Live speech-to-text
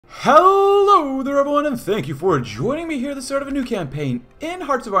Hello there everyone, and thank you for joining me here at the start of a new campaign in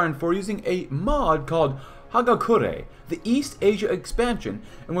Hearts of Iron 4 using a mod called Hagakure, the East Asia expansion,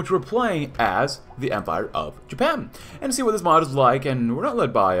 in which we're playing as the Empire of Japan. And to see what this mod is like, and we're not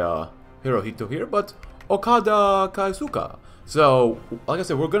led by Hirohito here, but Okada Kaisuka. So, like I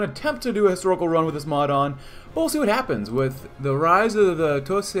said, we're going to attempt to do a historical run with this mod on, but we'll see what happens with the rise of the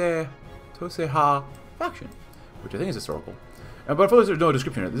Toseha faction, which I think is historical. But for there's no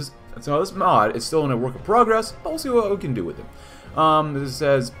description of this. So this mod is still in a work of progress, but we'll see what we can do with it. This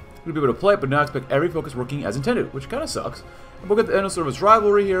says we'll be able to play it, but not expect every focus working as intended, which kind of sucks. And we'll get the end of service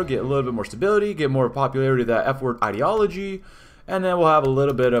rivalry here, get a little bit more stability, get more popularity of that F-word ideology, and then we'll have a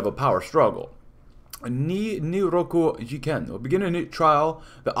little bit of a power struggle. Ni Roku Jiken will begin a new trial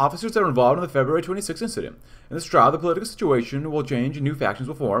the officers that were involved in the February 26th incident. In this trial, the political situation will change, and new factions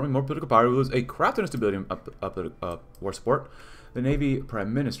will form, and more political power will lose a crap ton of stability and war support. The Navy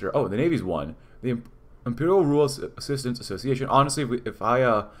Prime Minister, the Navy's won. The Imperial Rule Assistance Association. Honestly, if I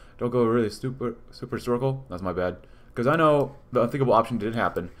don't go really super historical, that's my bad. Because I know the unthinkable option didn't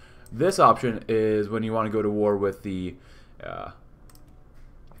happen. This option is when you want to go to war with the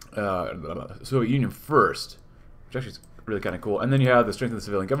Soviet Union first, which actually is really kind of cool. And then you have the strength of the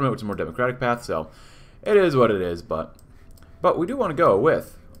civilian government, which is a more democratic path. So it is what it is. But we do want to go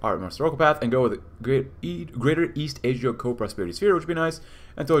with our historical path and go with the Greater East Asia Co-Prosperity Sphere, which would be nice,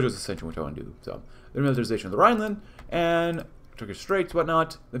 and Tojo's Ascension, which I want to do. So the militarization of the Rhineland and Turkish Straits,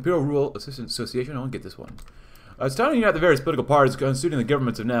 whatnot. The Imperial Rule Assistance Association. I want to get this one. It's time to unite the various political parties constituting the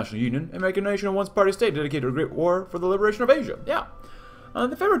governments of national union and make a nation a one-party state dedicated to a great war for the liberation of Asia. Yeah.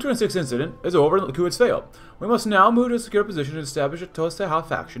 The February 26th incident is over and the coup has failed. We must now move to a secure position to establish a Toseha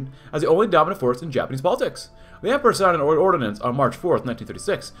faction as the only dominant force in Japanese politics. The Emperor signed an ordinance on March 4th,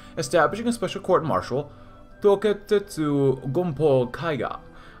 1936, establishing a special court-martial, Toketetsu Gonpo Kaiga,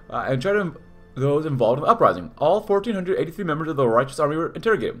 and tried to those involved in the uprising. All 1,483 members of the righteous army were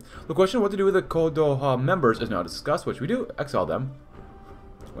interrogated. The question of what to do with the Kodoha members is now discussed, which we do exile them.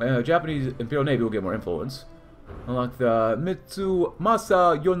 Japanese Imperial Navy will get more influence. Unlike the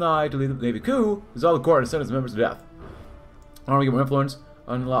Mitsumasa Yonai to lead the Navy coup, dissolve the court and sentence members to death. Army get more influence.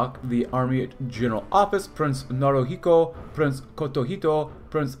 Unlock the Army General Office, Prince Naruhiko, Prince Kotohito,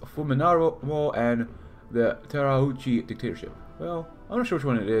 Prince Fuminaro, and the Terauchi dictatorship. Well, I'm not sure which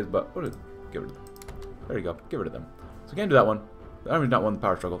one it is, but we'll get rid of them. There you go, get rid of them. So can't do that one. The Army's not won the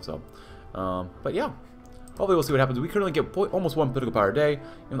power struggle, so. But yeah. Hopefully we'll see what happens. We currently get almost one political power a day.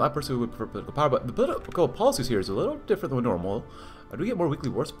 I personally would prefer political power, but the political policies here is a little different than normal. Do we get more weekly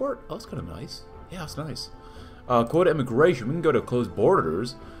war support? Oh, that's kind of nice. Yeah, that's nice. Quota immigration. We can go to closed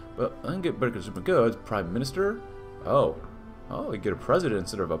borders, but I can get better consumer goods. Prime Minister. Oh, we get a president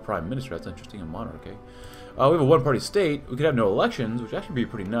instead of a prime minister. That's interesting in monarchy. We have a one-party state. We could have no elections, which actually be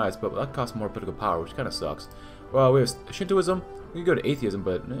pretty nice, but that costs more political power, which kind of sucks. Well, we have Shintoism. We can go to atheism,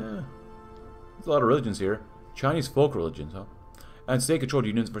 but there's a lot of religions here. Chinese folk religions, huh? And state-controlled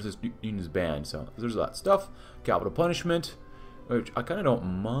unions versus unions banned. So there's a lot of stuff. Capital punishment, which I kind of don't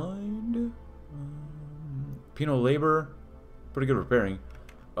mind. Penal labor, pretty good repairing.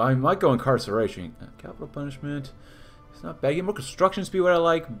 I might go incarceration. Capital punishment, it's not bad. Get more construction speed, what I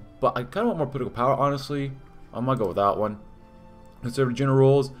like, but I kind of want more political power, honestly. I might go with that one. Conservative general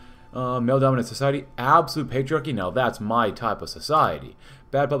rules, male-dominant society, absolute patriarchy. Now that's my type of society.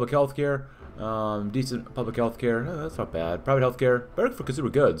 Bad public health care, decent public health care. That's not bad. Private health care, better for consumer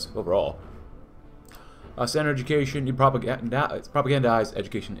goods overall. Standard education, you propagandized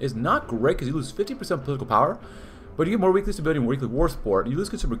education is not great because you lose 50% political power, but you get more weekly stability and weekly war support. You lose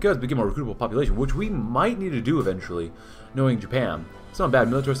consumer goods, but you get more recruitable population, which we might need to do eventually, knowing Japan. It's not bad.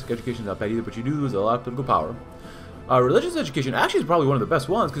 Militaristic education is not bad either, but you do lose a lot of political power. Religious education actually is probably one of the best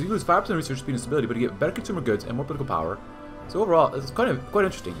ones because you lose 5% research speed and stability, but you get better consumer goods and more political power. So overall, it's quite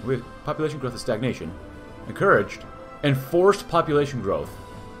interesting. We have population growth and stagnation, encouraged, and forced population growth.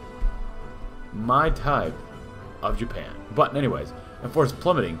 My type of Japan. But anyways, and forced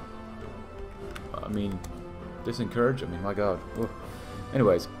plummeting. I mean, disencouraged. I mean, my God. Ugh.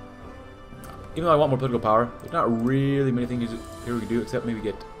 Anyways, even though I want more political power, there's not really many things here we can do except maybe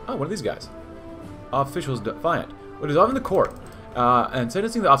get one of these guys. Officials defiant. We're dissolving the court and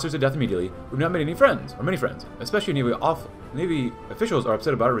sentencing the officers to death immediately. We've not made any friends, or many friends. Especially Navy officials are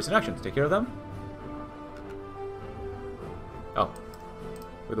upset about our recent actions. Take care of them. Oh,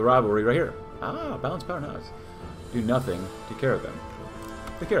 with the rivalry right here. Balanced power, nice. Do nothing. Take care of them.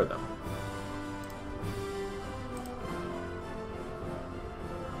 Take care of them.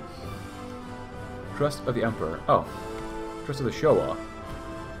 Trust of the Emperor. Oh. Trust of the Showa.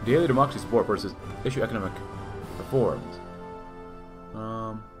 Daily democracy support versus issue economic reforms.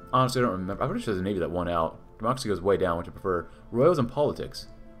 honestly, I don't remember. I'm pretty sure there's a navy that won out. Democracy goes way down, which I prefer. Royals and politics.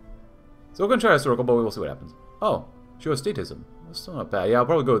 So we're going to try historical, but we'll see what happens. Oh, show statism. That's still not bad. Yeah, I'll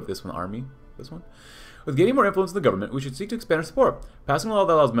probably go with this one, army. This one. With gaining more influence in the government, we should seek to expand our support. Passing a law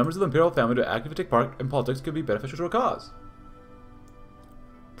that allows members of the imperial family to actively take part in politics could be beneficial to our cause.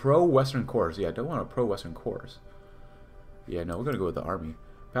 Pro-Western course. Yeah, I don't want a pro-Western course. Yeah, no, we're going to go with the army.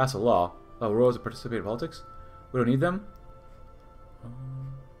 Pass a law. Allow royals to participate in politics. We don't need them.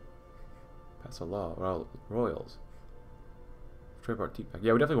 Pass a law. Well, royals. Trade tea pack.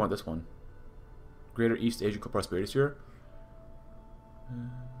 Yeah, we definitely want this one. Greater East Asian prosperity sphere.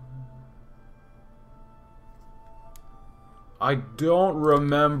 I don't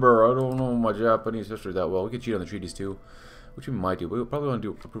remember. I don't know my Japanese history that well. We could cheat on the treaties too, which we might do. We probably want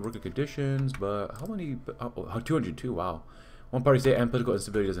to do approve working conditions, but how many? Oh, 202. Wow. One party state and political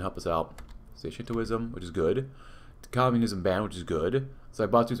instability doesn't help us out. State Shintoism, which is good. Communism ban, which is good.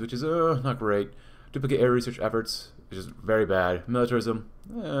 Swagbucks, which is not great. Duplicate area research efforts, which is very bad. Militarism,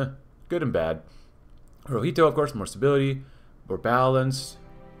 good and bad. Rohito, of course, more stability, more balanced.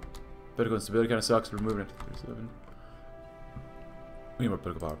 Political instability kind of sucks. We're moving it to 37. We need more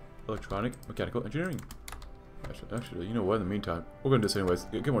political power. Electronic, mechanical, engineering. Actually, you know what? In the meantime, we're going to do this anyways.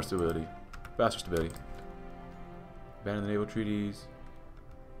 Get more stability. Faster stability. Ban the naval treaties.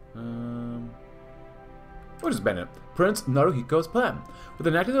 What is Bennett? Prince Naruhiko's plan. With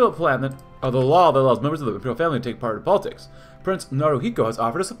an active plan that, the law that allows members of the imperial family to take part in politics, Prince Naruhiko has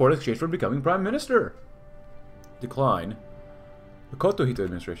offered to support in exchange for becoming prime minister. Decline. The Kotohito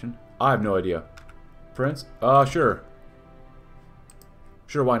administration? I have no idea. Prince? Sure.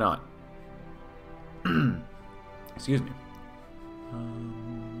 Sure, why not? Excuse me.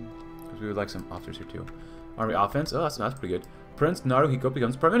 Because we would like some officers here too. Army offense? Oh, that's pretty good. Prince Naruhiko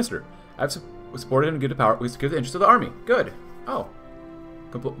becomes prime minister. I've supported him and give the power. We secure the interests of the army. Good. Oh.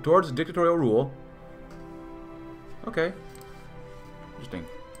 Towards dictatorial rule. Okay. Interesting.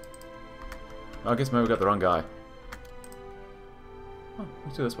 I guess maybe we got the wrong guy. Oh,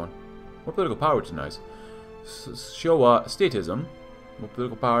 let's do this one. More political power, which is nice. Show statism. More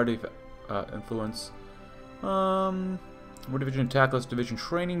political power to influence. More division attack, less division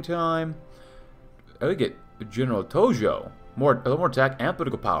training time. I get General Tojo. A little more attack and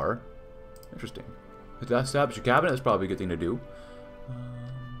political power. Interesting. Establish a cabinet. That's probably a good thing to do.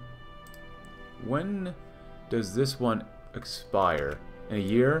 When does this one expire? In a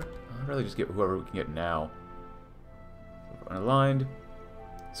year? I'd rather just get whoever we can get now. Unaligned.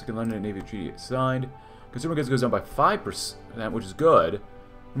 Second London Navy Treaty signed. Consumer goods goes down by 5%, which is good.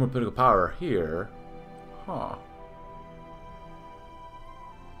 More political power here. Huh.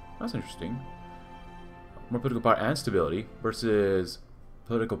 That's interesting. More political power and stability versus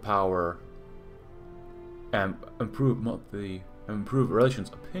political power and improve relations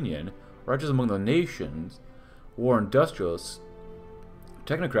opinion. Righteous among the nations. War industrialists.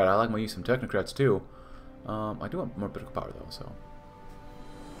 Technocrat. I like my use of some technocrats too. I do want more political power though, so.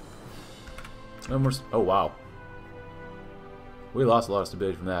 No more. Oh wow. We lost a lot of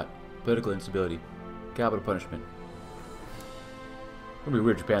stability from that. Political instability. Capital punishment. It's gonna be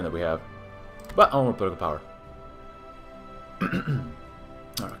weird Japan that we have. But I want more political power.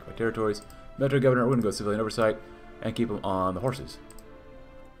 Alright, my territories. Military governor, we're gonna go civilian oversight and keep them on the horses.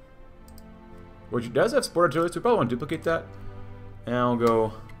 Which does have sport artillery, so we probably want to duplicate that. And I'll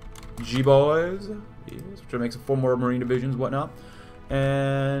go G-Boys. Yes, which makes 4 more marine divisions, whatnot.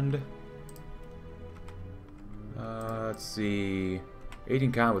 And let's see.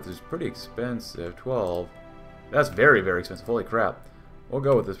 18 combat is pretty expensive. 12. That's very, very expensive. Holy crap. We'll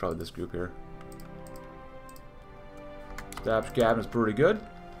go with this, probably this group here. Establish cabinet is pretty good.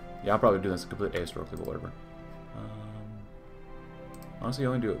 Yeah, I'll probably do this completely historically, but whatever. Honestly, I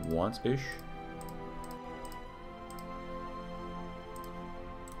only do it once-ish.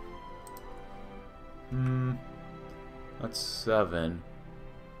 That's 7.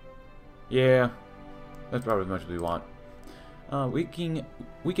 Yeah, that's probably as much as we want. Weaken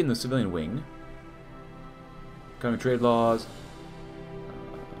the civilian wing. Coming trade laws.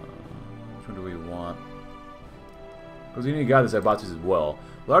 Which one do we want? Because we need to guide the Zaibatsus as well.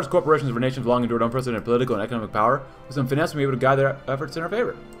 Large corporations of our nations belonging to unprecedented political and economic power. With some finesse, we'll be able to guide their efforts in our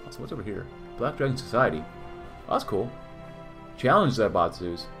favor. So what's over here? Black Dragon Society. Oh, that's cool. Challenge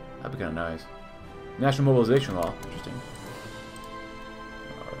Zaibatsus. That'd be kind of nice. National Mobilization Law. Interesting.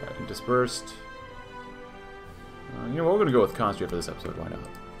 Alright, dispersed. You know what, we're going to go with Constrate for this episode. Why not?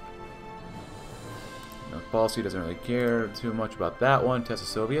 No, policy doesn't really care too much about that one. Test the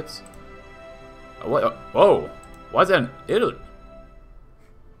Soviets. What? Whoa! Why is that in Italy?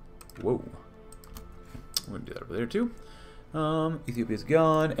 Whoa. I'm going to do that over there too. Ethiopia's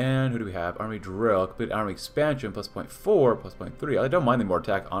gone, and who do we have? Army drill, complete army expansion, plus 0.4, plus 0.3. I don't mind the more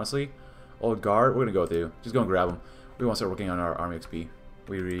attack, honestly. Old guard, we're gonna go with you. Just go and grab them. We want to start working on our army XP.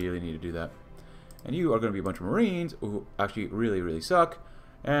 We really need to do that. And you are gonna be a bunch of Marines who actually really suck.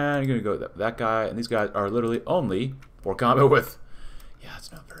 And you're gonna go with that guy, and these guys are literally only for combat with. Yeah,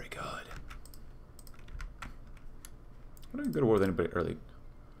 it's not very good. I don't go to war with anybody early.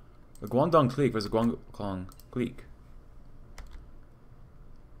 The Guangdong clique versus the Guangdong clique.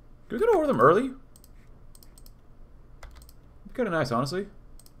 Can we go to war with them early? Kind of nice, honestly.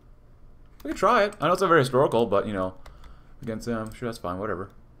 We could try it. I know it's not very historical, but you know, against them, sure, that's fine. Whatever.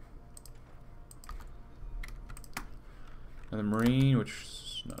 And the Marine, which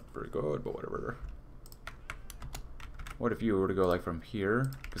is not very good, but whatever. What if you were to go like from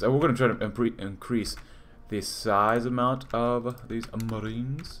here? Because we're going to try to increase the size amount of these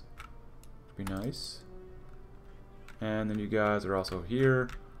Marines. Be nice. And then you guys are also here.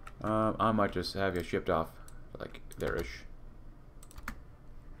 I might just have you shipped off like there-ish.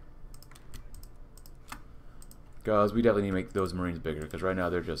 Because we definitely need to make those Marines bigger, because right now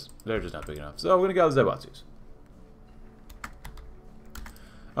they're just not big enough. So we're gonna go with Zaibatsus.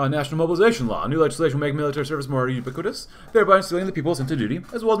 National mobilization law. New legislation will make military service more ubiquitous, thereby instilling the people into duty,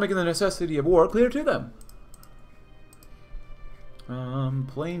 as well as making the necessity of war clear to them.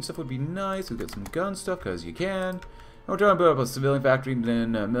 Plane stuff would be nice. We'll get some gun stuff, because you can. And we're trying to build up a civilian factory,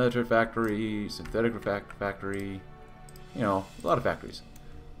 then a military factory, synthetic factory. You know, a lot of factories.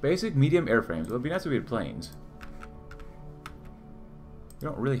 Basic, medium airframes. It would be nice if we had planes. We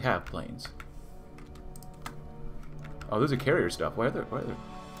don't really have planes. Oh, those are carrier stuff. Why are there carrier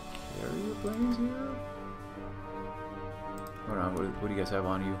planes here? Hold on, what do you guys have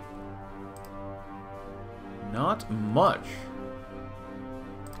on you? Not much.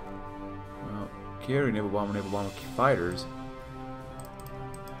 Well, carrier, naval bomber fighters.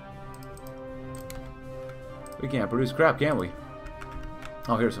 We can't produce crap, can we?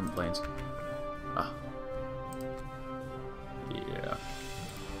 Oh, here's some planes. Ah. Yeah.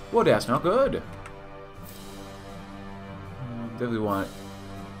 Well, that's not good. Definitely want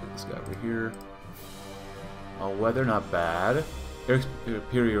this guy over here. All weather, not bad. Air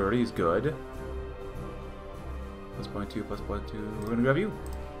superiority is good. Plus 0.2, plus 0.2. We're gonna grab you.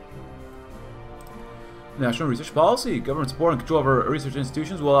 National research policy. Government support and control of our research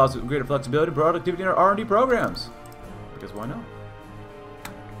institutions will allow us greater flexibility and productivity in our R&D programs. Because why not?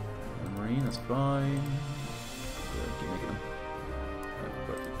 Marine, that's fine. Keep making them.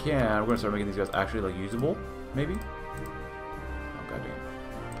 But if we can, we're gonna start making these guys actually like usable, maybe. Oh god damn.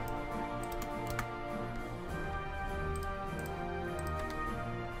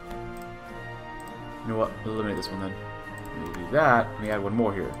 You know what? Eliminate this one then. Let me do that. Let me add one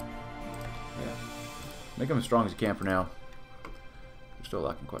more here. Yeah. Make them as strong as you can for now. We're still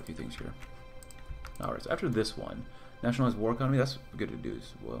lacking quite a few things here. Alright, so after this one, nationalized war economy, that's good to do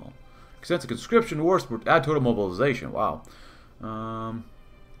as well. Extensive conscription, war sport, add total mobilization. Wow.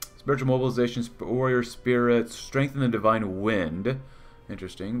 Spiritual mobilization, warrior spirit, strengthen the divine wind.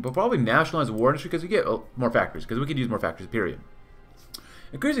 Interesting. But probably nationalize the war industry because we get more factories. Because we could use more factories, period.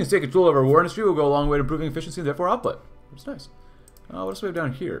 Increasing state control over our war industry will go a long way to improving efficiency and therefore output. That's nice. What else do we have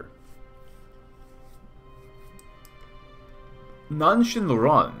down here?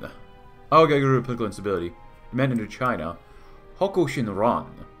 Nanshinran. Oh, okay, political instability. Men into China. Hokushinran.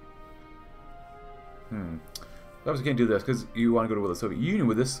 Obviously can't do this because you want to go to the Soviet Union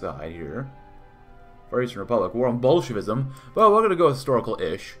with this side here. Far Eastern Republic. War on Bolshevism. But we're going to go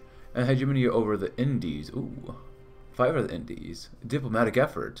historical-ish. And hegemony over the Indies. Ooh. Fight for the Indies. Diplomatic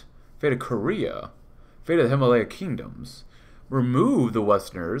effort. Fate of Korea. Fate of the Himalaya Kingdoms. Remove the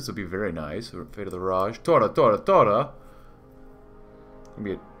Westerners. Would be very nice. Fate of the Raj. Tora. Gonna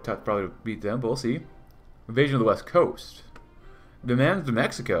be a tough probably to beat them, but we'll see. Invasion of the West Coast. Demands to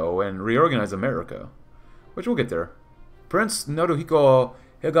Mexico and reorganize America. Which we'll get there. Prince Nobuhiko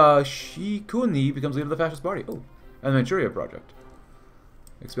Higashikuni becomes leader of the Fascist Party. Oh, and the Manchuria Project.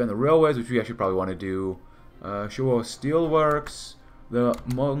 Expand the railways, which we actually probably want to do. Showa Steelworks. The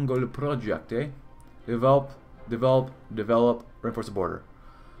Mongol Project, eh? Develop, reinforce the border.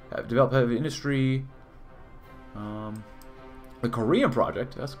 Develop heavy industry. The Korean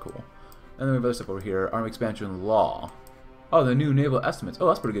Project, that's cool. And then we have other stuff over here. Army expansion law. Oh, the new naval estimates. Oh,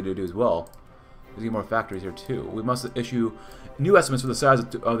 that's pretty good to do as well. There's get more factories here too. We must issue new estimates for the size of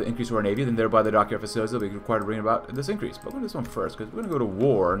the increase of our navy, then thereby the dockyard facilities will be required to bring about this increase. But we'll do this one first, because we're going to go to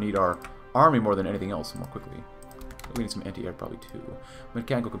war and need our army more than anything else more quickly. We need some anti-air probably too.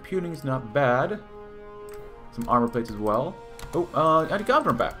 Mechanical computing is not bad. Some armor plates as well. Oh,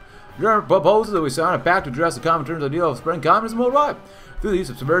 anti-combat pack. Germany proposes that we sign a pact to address the common terms of the deal of spreading communism worldwide through the use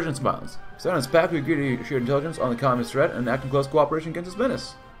of subversion and violence. Signing this pact, we agree to share intelligence on the communist threat and act in close cooperation against this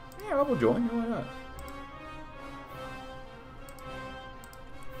menace. Yeah, I will join. Why not?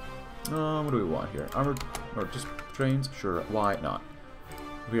 What do we want here? Armored or just trains? Sure, why not?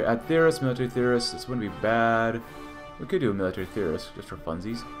 We're at theorists, military theorists. This wouldn't be bad. We could do a military theorist just for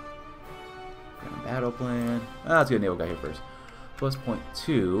funsies. Battle plan. Let's get a naval guy here first. Plus 0.2.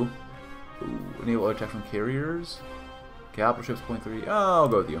 Ooh, naval attack from carriers. Capital ships 0.3. Oh, I'll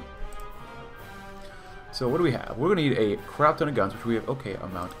go with you. So what do we have? We're gonna need a crap ton of guns, which we have okay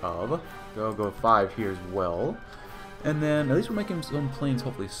amount of. I'll go 5 here as well. And then at least we're making some planes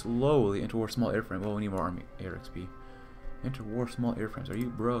hopefully slowly into war small airframe. Well, we need more army air XP. Enter war small airframes. Are you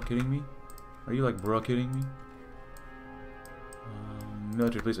bro kidding me? Are you like bro kidding me?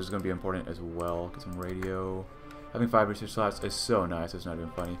 Military police is going to be important as well. Get some radio. Having 5 research slots is so nice. It's not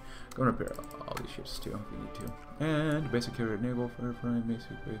even funny. Go and repair all these ships too if we need to. And basic carrier naval airframe. Basic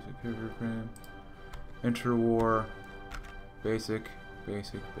carrier frame. Interwar. Basic.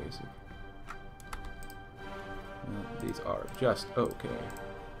 These are just okay.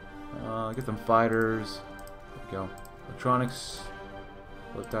 Get them fighters. There we go. Electronics.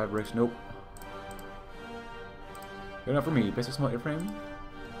 Low tide brakes. Nope. Good enough for me. Basic small airframe. There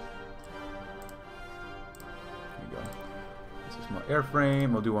you go. Basic small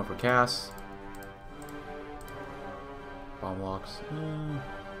airframe. We'll do one for CAS. Bomb locks. Yeah.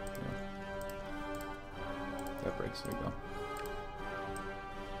 That breaks. There you go.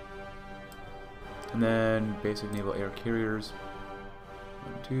 And then basic naval air carriers.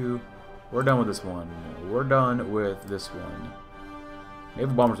 1, 2. We're done with this one. We're done with this one.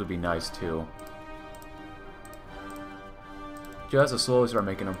 Naval bombers would be nice too. Just to slowly start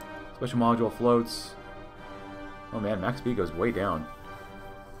making them. Special module floats. Oh man, max speed goes way down.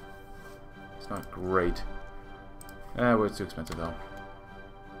 It's not great. Well, it's too expensive though.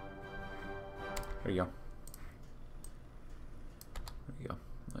 There you go. There you go.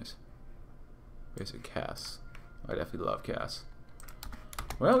 Nice. Basic CAS. I definitely love CAS.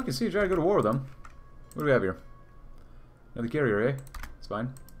 Well, we can see you try to go to war with them. What do we have here? Another carrier, eh? It's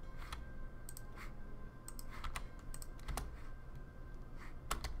fine.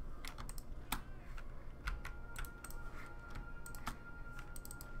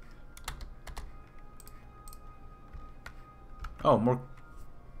 Oh, more.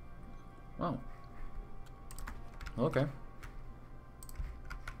 Oh. Okay.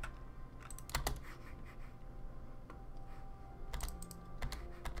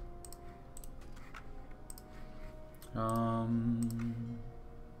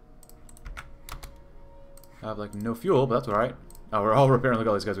 I have like no fuel, but that's alright. Oh, we're all repairing. Look at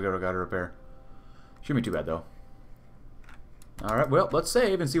all these guys we gotta repair. Shouldn't be too bad though. Alright, well, let's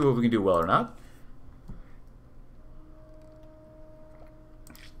save and see what we can do well or not.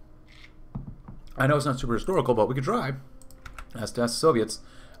 I know it's not super historical, but we could try. That's the Soviets.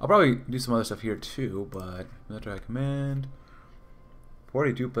 I'll probably do some other stuff here too, but military command.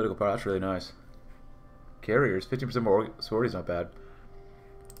 42 political power, that's really nice. Carriers, 15% more sorties, not bad.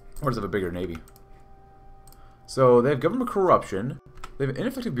 Or does have a bigger navy? So they have government corruption, they have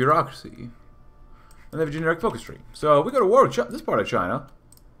ineffective bureaucracy, and they have a generic focus tree. So we go to war with this part of China.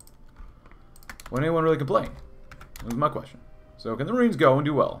 When anyone really complain? That's my question. So can the Marines go and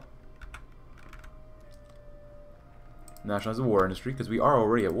do well? Nationalize the war industry, because we are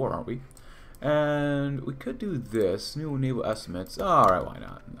already at war, aren't we? And we could do this. New naval estimates. Alright, why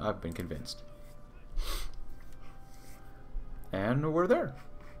not? I've been convinced. And we're there.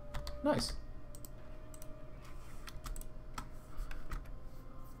 Nice.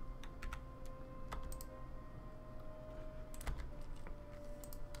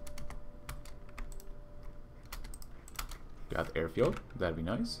 Got the airfield. That'd be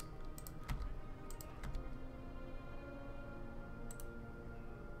nice.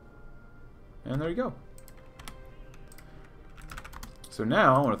 And there you go. So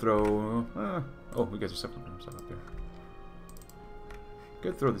now I want to throw. Oh, we got some stuff up there.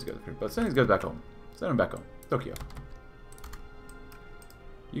 Good, throw these guys up here, but send these guys back home. Send them back home. Tokyo.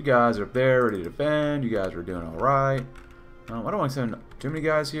 You guys are up there, ready to defend. You guys are doing all right. I don't want to send too many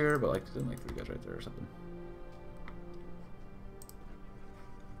guys here, but like send like 3 guys right there or something.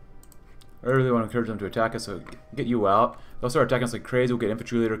 I really want to encourage them to attack us, so get you out. They'll start attacking us like crazy. We'll get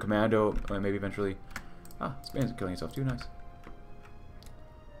infantry leader, commando, and maybe eventually. Ah, Spain's killing itself too. Nice.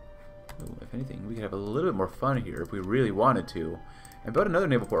 Ooh, if anything, we could have a little bit more fun here if we really wanted to. And build another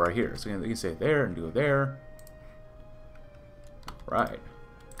naval port right here. So we can stay there and do it there. Right.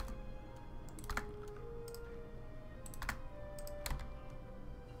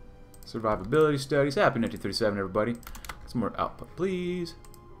 Survivability studies. Happy 1937, everybody. Some more output, please.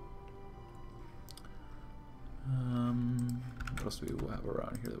 What else do we have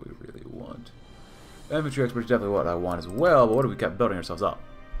around here that we really want? Infantry expert is definitely what I want as well, but what do we kept building ourselves up?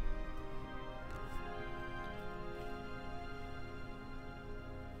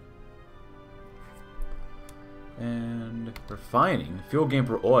 And refining. Fuel gain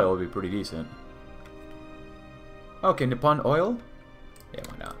per oil would be pretty decent. Okay, Nippon Oil? Yeah,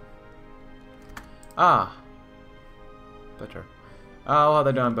 why not? Ah. Better. I'll have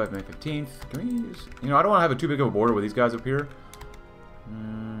that done by May 15th. Can we use... You know, I don't want to have too big of a border with these guys up here.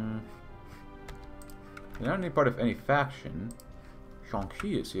 They're not any part of any faction.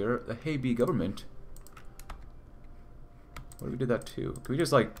 Shaanxi is here. The Hebei government. What if we did that too? Can we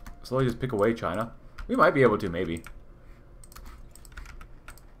just, like, slowly just pick away China? We might be able to, maybe.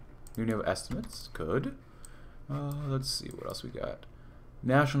 New naval estimates. Good. Let's see what else we got.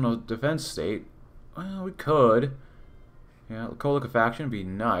 National defense state. Well, we could. Yeah, co-liquefaction would be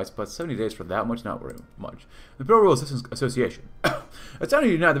nice, but 70 days for that much, not very much. The Pro-Rule Assistance Association. It's time to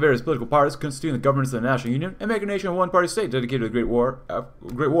unite the various political parties constituting the governments of the National Union and make a nation a one-party state dedicated to the Great War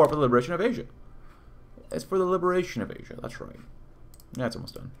for the liberation of Asia. It's for the liberation of Asia, that's right. Yeah, it's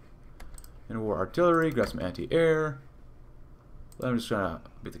almost done. And war artillery, grab some anti-air. I'm just trying to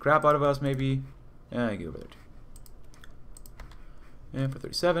beat the crap out of us, maybe. Yeah, get over there too. And for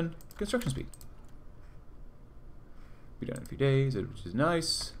 37, construction speed. Be done in a few days, which is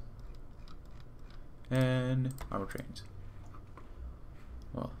nice. And armor trains.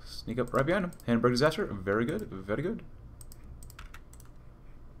 Well, sneak up right behind them. Hindenburg disaster, very good, very good.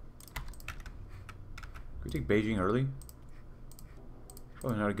 Can we take Beijing early?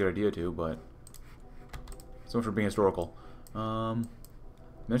 Probably not a good idea to, but so much for being historical.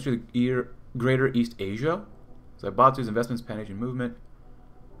 Ministry of the Greater East Asia. Zaibatsu's investments, Pan-Asian movement.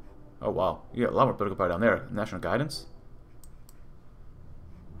 Oh wow, you got a lot more political power down there. National guidance.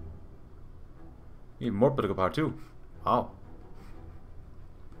 Even more political power too. Wow.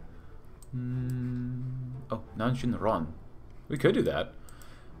 Oh, Nanshin Ron. We could do that.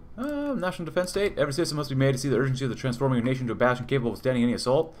 National defense state. Every citizen must be made to see the urgency of the transforming your nation into a bastion capable of standing any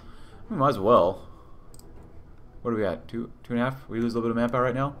assault. We might as well. What are we at? Two and a half? We lose a little bit of manpower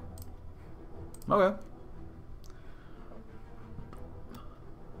right now? Okay.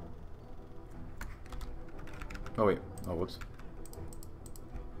 Oh wait. Oh, whoops.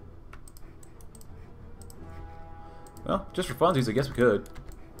 Well, just for funsies, I guess we could.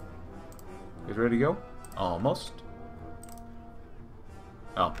 You guys ready to go? Almost.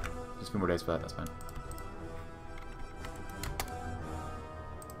 Oh, just a few more days for that, that's fine.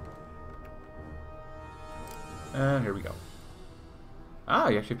 And here we go. Ah,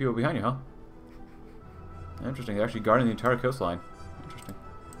 you actually have people behind you, huh? Interesting, they're actually guarding the entire coastline. Interesting.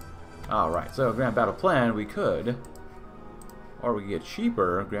 Alright, so Grand Battle Plan, we could. Or we could get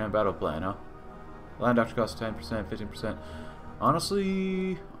cheaper Grand Battle Plan, huh? Land doctor costs 10%, 15%.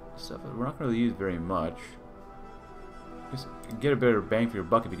 Honestly, stuff we're not going to really use very much. Just get a better bang for your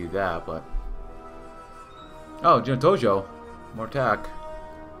buck if you do that, but... Oh, Jintojo. More attack.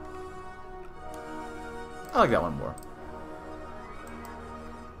 I like that one more.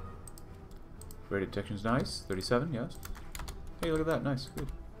 Radio detection's nice. 37, yes. Hey, look at that. Nice. Good.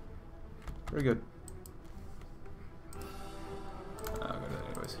 Very good. I'll go to that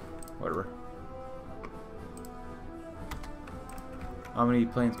anyways. Whatever. How many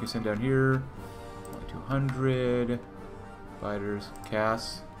planes can you send down here? Only 200. Fighters.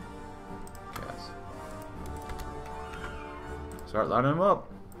 Cass. Start lining them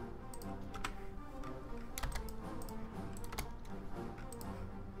up.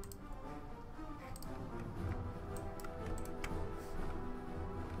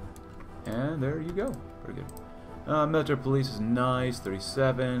 And there you go. Pretty good. Military police is nice.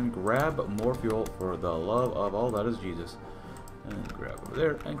 37. Grab more fuel for the love of all that is Jesus. And grab over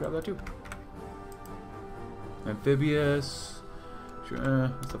there and grab that too. Amphibious. Sure,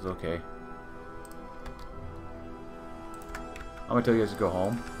 that stuff's okay. I'm gonna tell you guys to go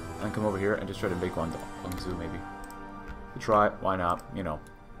home and come over here and just try to make one Guangzhou maybe. We'll try it. Why not? You know.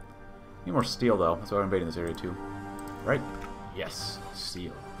 Need more steel though. That's why I'm invading this area too. Right? Yes.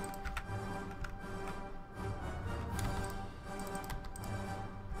 Steel.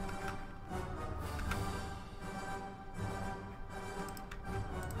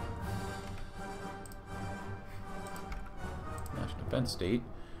 Defense state,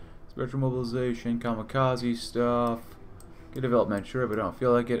 spiritual mobilization, kamikaze stuff, good development, sure, but I don't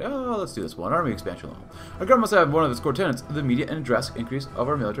feel like it. Oh, let's do this one. Army expansion level. Our government must have one of its core tenets, the immediate and drastic increase of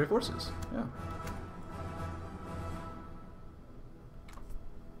our military forces. Yeah.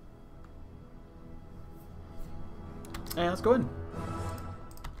 And let's go in.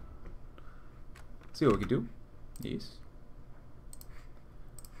 See what we can do. Yes.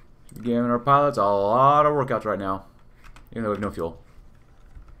 Should be giving our pilots a lot of workouts right now. Even though we have no fuel.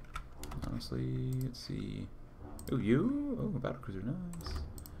 Honestly, let's see. Ooh, you? Oh, battle cruiser, nice.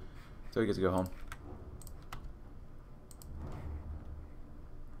 So he gets to go home.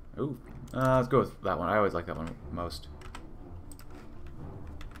 Ooh, let's go with that one. I always like that one most.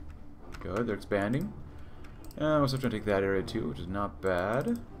 Good, they're expanding. And we're still trying to take that area too, which is not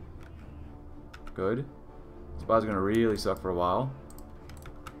bad. Good. This spot's gonna really suck for a while.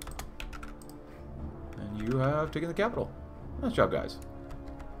 And you have taken the capital. Nice job, guys.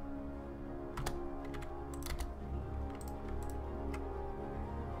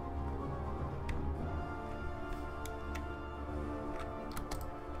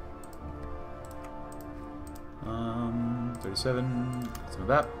 Some of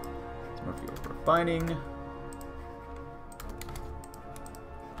that. Some more fuel for refining.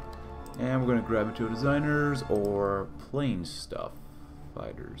 And we're going to grab material designers or plane stuff.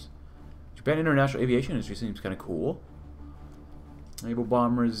 Fighters. Japan International Aviation Industry seems kind of cool. Naval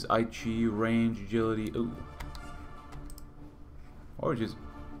bombers, Aichi, range, agility. Ooh. Or just.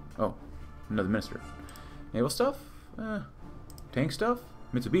 Oh, another minister. Naval stuff? Tank stuff?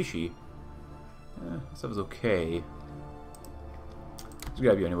 Mitsubishi. That stuff is okay. Just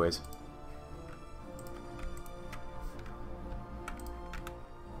grab you anyways.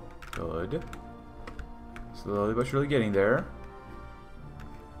 Good. Slowly but surely getting there.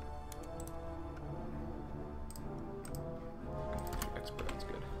 Expert, that's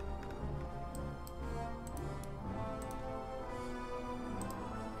good.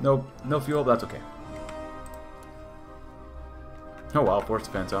 Nope, no fuel, but that's okay. Oh wow, force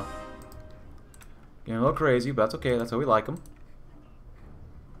defense, huh? Getting a little crazy, but that's okay, that's how we like them.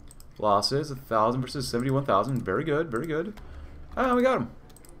 Losses, 1,000 versus 71,000. Very good, very good. Ah, we got him.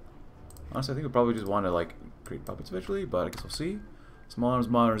 Honestly, I think we probably just want to, like, create puppets eventually, but I guess we'll see. Small arms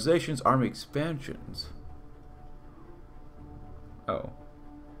modernizations, army expansions. Oh.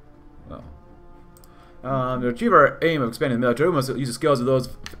 Well. To achieve our aim of expanding the military, we must use the skills of those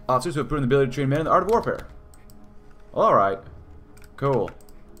officers who have proven the ability to train men in the art of warfare. Alright. Cool.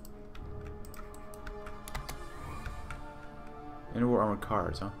 Interwar armored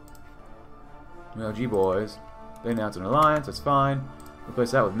cars, huh? MLG boys. They announced an alliance, that's fine.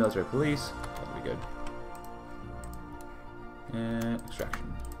 Replace that with military police. That'll be good. And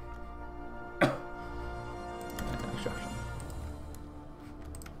extraction. And extraction.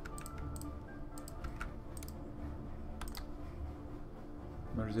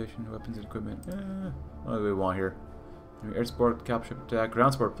 Modernization, weapons and equipment. What do we want here? Air support, cap ship attack,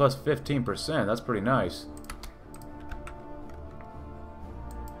 ground support plus 15%. That's pretty nice.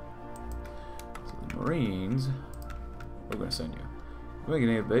 Marines, we're going to send you. We're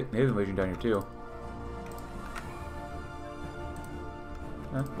going to get native invasion down here too.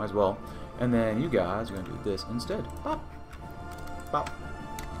 Might as well. And then you guys are going to do this instead. Pop. Pop.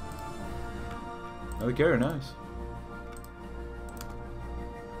 Another carrier, nice.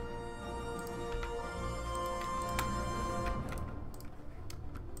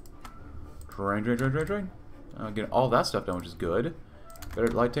 Train. Getting all that stuff done, which is good. Better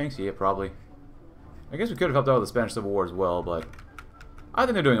light tanks? Yeah, probably. I guess we could have helped out with the Spanish Civil War as well, but I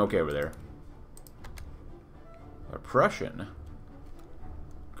think they're doing okay over there. Oppression.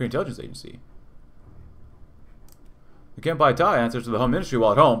 Korean Intelligence Agency. The Kempai Tai answers to the Home Ministry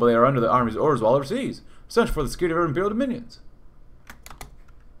while at home, but they are under the Army's orders while overseas. Essential for the security of our Imperial dominions.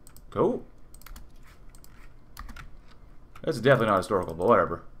 Cool. That's definitely not historical, but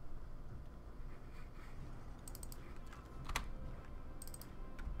whatever.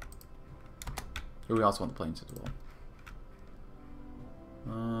 We also want the planes as well.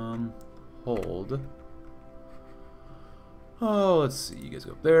 Hold. Oh, let's see. You guys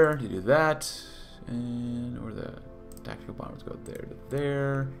go up there. You do that. And where the tactical bombers go there to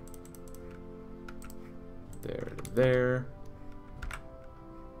there. There to there.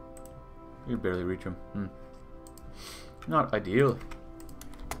 You can barely reach them. Not ideal.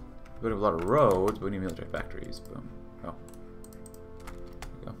 We have a lot of roads, but we need military factories. Boom. Oh.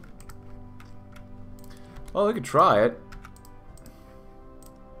 Well, we could try it.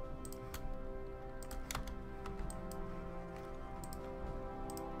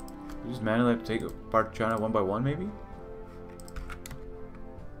 We just manually have to take apart China one by one, maybe?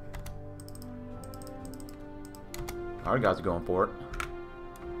 Our guys are going for it.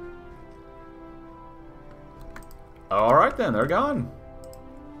 Alright then, they're gone.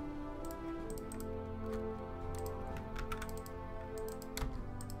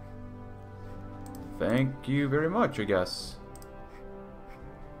 Thank you very much, I guess.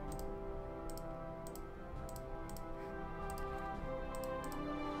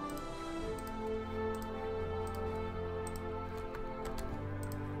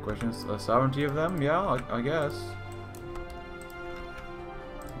 Questions the sovereignty of them? Yeah, I guess.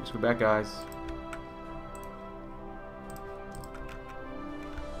 Let's go back, guys.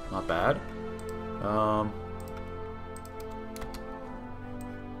 Not bad.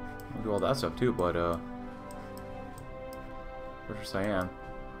 We'll do all that stuff too, but where's Cyan?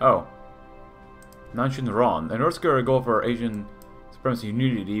 Oh. Nanshin Ron. In order to secure a goal for Asian supremacy and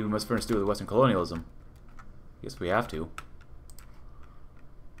unity, we must first deal with Western colonialism. Guess we have to.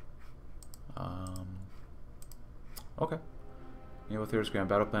 Okay. Naval theories, grand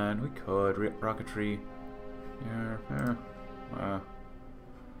battle plan. We could. Rocketry.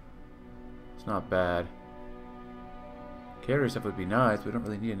 It's not bad. Carrier stuff would be nice, but we don't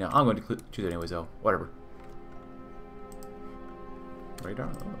really need it now. I'm going to choose it anyways, though. Whatever.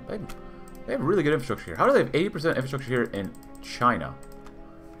 Radar. Oh, they have really good infrastructure here. How do they have 80% infrastructure here in China?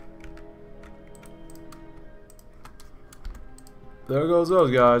 There goes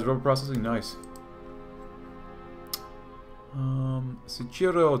those guys. Rubber processing, nice.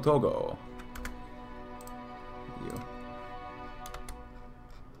 Sichiro Togo.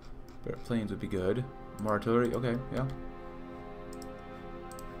 Better planes would be good. More artillery, okay, yeah.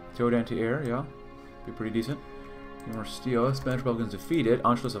 Towed anti-air, yeah. Be pretty decent. More steel. Spanish Republicans defeated.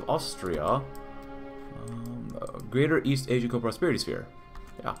 Anschluss of Austria. Greater East Asia Co-Prosperity Sphere.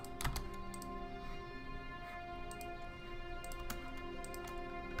 Yeah.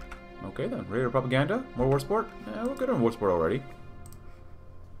 Okay then. Radar propaganda. More war sport. Yeah, we're good on war sport already.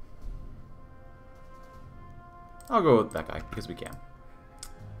 I'll go with that guy because we can.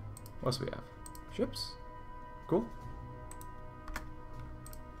 What else do we have? Ships. Cool.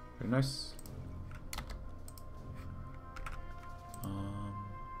 Very nice.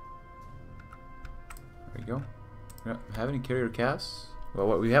 There you go. We don't have any carrier casts.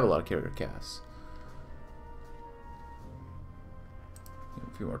 Well, we have a lot of carrier casts.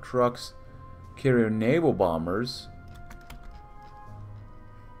 A few more trucks. Carrier naval bombers.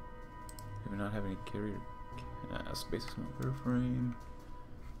 Do we not have any carrier space smoker frame?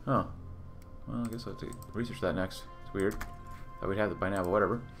 Huh. Well, I guess I'll have to research that next. It's weird. Thought we'd have it by now, but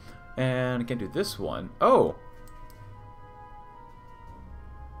whatever. And I can't do this one. Oh!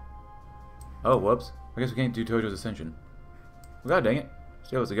 Oh, whoops. I guess we can't do Tojo's Ascension. Well, god dang it.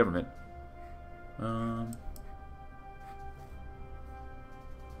 Still, it's the government. I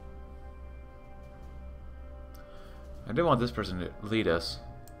did want this person to lead us.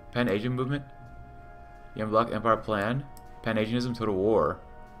 Pan-Asian movement? Young Bloc Empire Plan? Pan-Asianism Total War.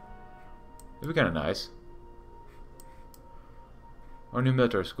 It'd be kind of nice. Or new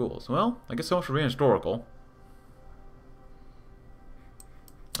military schools. Well, I guess so much for being historical.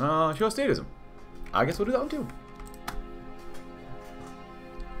 Show statism. I guess we'll do that one too.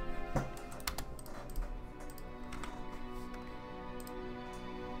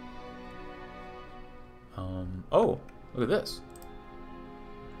 Oh, look at this.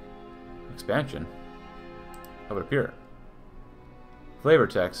 Expansion. How would it appear? Flavor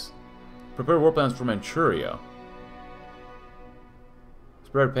text. Prepare war plans for Manchuria.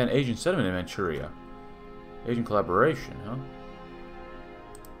 Spread Pan-Asian settlement in Manchuria. Asian collaboration, huh?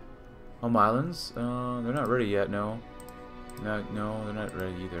 Home Islands? They're not ready yet, no. No, they're not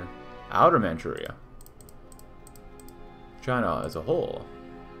ready either. Outer Manchuria. China as a whole.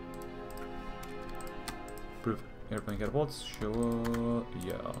 Proof airplane catapults. Show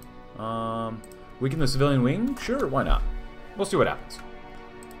yeah. Weaken the civilian wing? Sure, why not? We'll see what happens.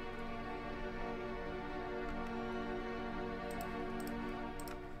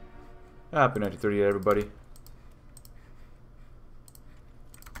 Happy 1938, everybody.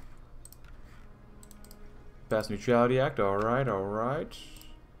 Pass Neutrality Act, alright, alright.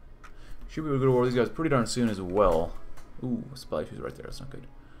 Should be able to go to war with these guys pretty darn soon as well. Ooh, supply issues right there, that's not good.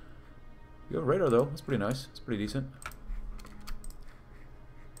 You have a radar though, that's pretty nice, it's pretty decent.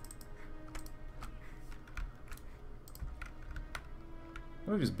 Why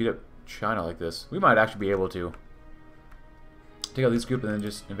don't we just beat up China like this? We might actually be able to. Take out this group and then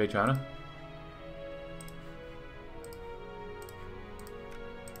just invade China.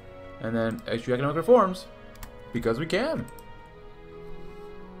 And then issue economic reforms. Because we can.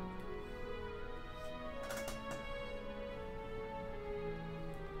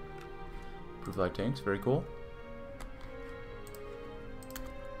 Proof light tanks, very cool.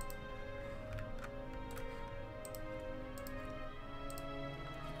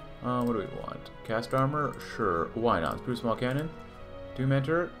 What do we want? Cast armor? Sure, why not? Proof small cannon. 2-man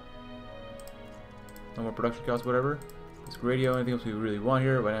turret. No more production costs, whatever. This radio, anything else we really want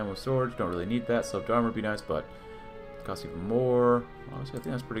here? But ammo storage, don't really need that. Self armor would be nice, but it costs even more. Honestly, I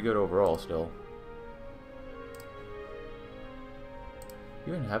think that's pretty good overall still.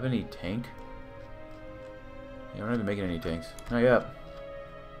 You even have any tank? Yeah, we're not even making any tanks. Not yet.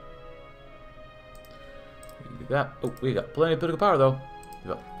 We can do that. Oh, we got plenty of political power though.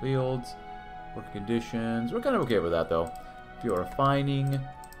 Develop fields, working conditions. We're kind of okay with that though. Fuel refining,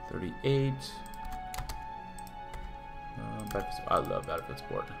 38. I love Battlefield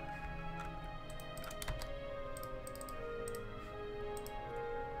Sport.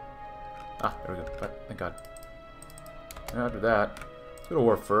 Ah, there we go. Right, thank God. And after that, let's go to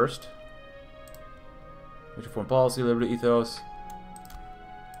war first. Major foreign policy, liberty, ethos.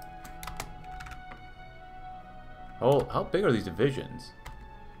 Oh, how big are these divisions?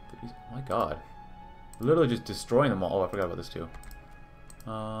 Oh my God. Literally just destroying them all. Oh, I forgot about this too.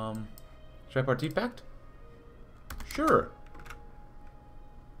 Tripartite Pact? Sure.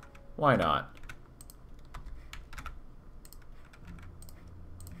 Why not?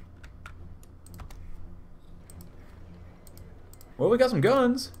 Well, we got some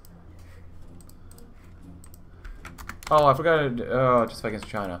guns. Oh, I forgot to just fight against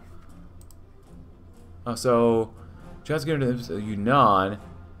China. So China's going to the Yunnan,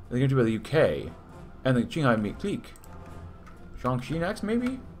 they're going to do by the UK, and the Qinghai meet clique. Shaanxi next,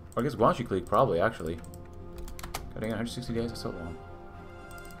 maybe? Or I guess Guangxi clique, probably, actually. God dang it, 160 days, that's so long.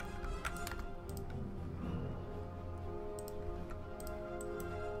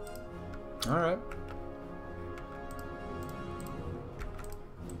 Alright.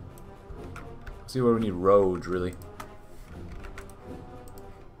 See where we need roads, really.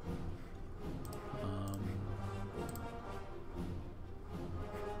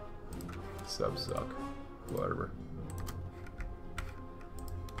 Subs suck. Whatever.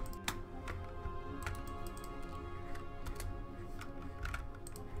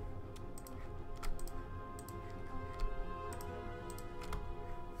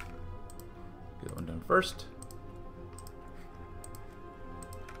 Get that one done first.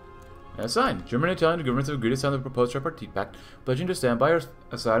 And signed. German and Italian governments have agreed to sign the proposed Tripartite Pact, pledging to stand by our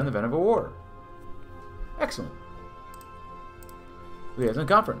side in the event of a war. Excellent. Liaison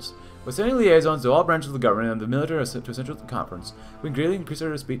Conference. By sending liaisons to all branches of the government and the military to a central conference, we can greatly increase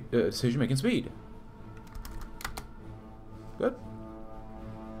our decision-making speed. Good.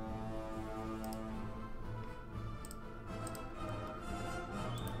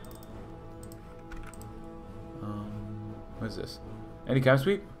 What is this? Any-time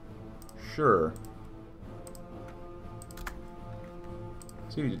sweep? Sure.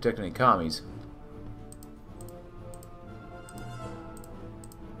 See if you detect any commies.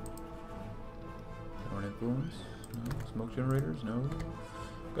 Foreign influence? No. Smoke generators? No.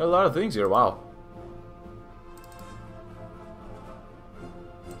 Got a lot of things here. Wow.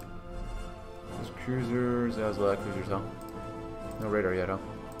 Those cruisers, as well, cruisers, huh? No radar yet, huh?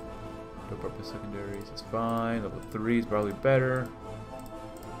 No purpose secondaries. It's fine. Level 3 is probably better.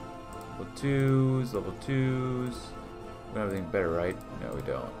 Level 2s, level 2s. We don't have anything better, right? No, we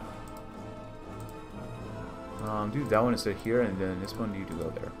don't. Do that one instead here, and then this one you do go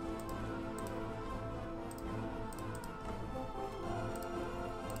there.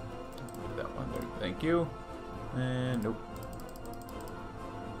 Do that one there. Thank you. And nope.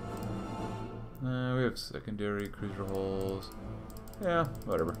 We have secondary cruiser holes. Yeah,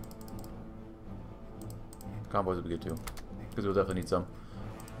 whatever. Combos would be good too, because we'll definitely need some.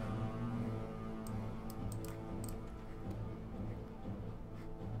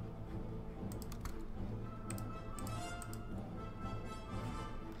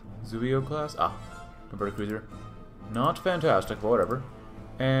 Zuio class? Ah, converted cruiser. Not fantastic, but whatever.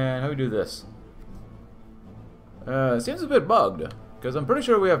 And how do we do this? It seems a bit bugged, because I'm pretty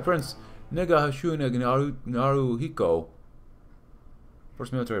sure we have Prince Nagahashuna Naruhiko.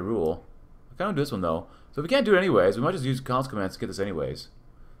 First military rule. I can't do this one though. So if we can't do it anyways, we might just use cons commands to get this anyways.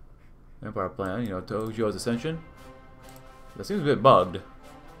 Empire plan, you know, Tojo's Ascension. That seems a bit bugged.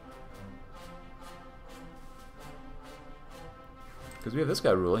 Because we have this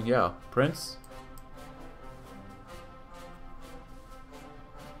guy ruling, yeah. Prince.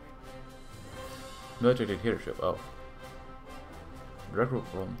 Military dictatorship, oh. Direct rule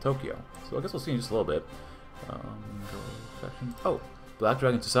from Tokyo. So I guess we'll see in just a little bit. Oh, Black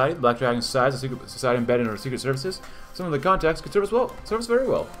Dragon Society. Black Dragon Society is a secret society embedded in our secret services. Some of the contacts could serve us well. Serve us very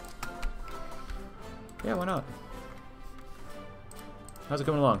well. Yeah, why not? How's it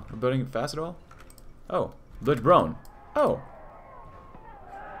coming along? We're building it fast at all? Oh, Village Brone. Oh.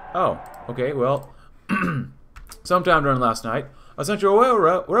 Oh, okay, well, sometime during last night, A central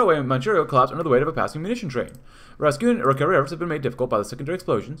railway in Manchuria collapsed under the weight of a passing munition train. Rescue and recovery efforts have been made difficult by the secondary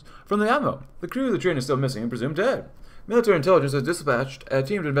explosions from the ammo. The crew of the train is still missing and presumed dead. Military intelligence has dispatched a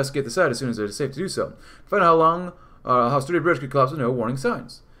team to investigate the site as soon as it is safe to do so. To find out how sturdy a bridge could collapse with no warning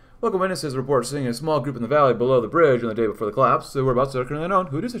signs. Local witnesses report seeing a small group in the valley below the bridge on the day before the collapse. The whereabouts are currently unknown.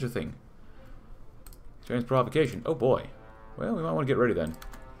 Who would do such a thing? Train's provocation. Oh boy. Well, we might want to get ready then.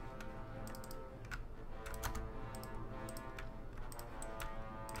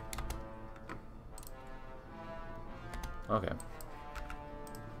 Okay.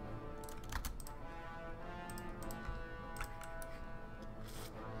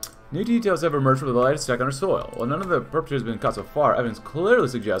 New details have emerged from the latest attack on our soil. While none of the perpetrators have been caught so far, evidence clearly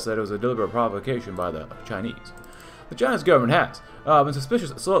suggests that it was a deliberate provocation by the Chinese. The Chinese government has been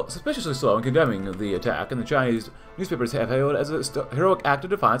suspiciously slow in condemning the attack, and the Chinese newspapers have hailed it as a heroic act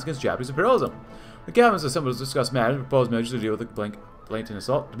of defiance against Japanese imperialism. The cabinet assembled to discuss matters and propose measures to deal with the blatant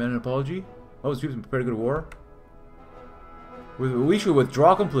assault, demand an apology. What was troops prepared to go to war? We should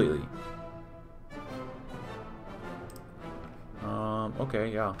withdraw completely.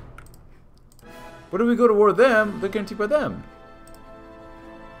 Okay, yeah. But if we go to war with them, they're guaranteed by them.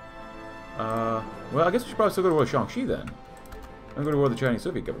 Well, I guess we should probably still go to war with Shaanxi then. And go to war with the Chinese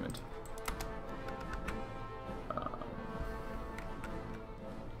Soviet government.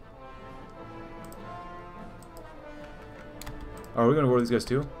 Are we going to war with these guys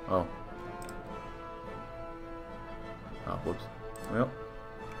too? Oh. Oh, whoops. Well.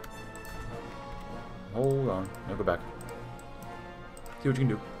 Hold on. I'll go back. See what you can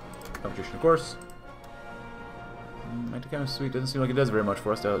do. Competition, of course. Might be kind of sweet. Doesn't seem like it does very much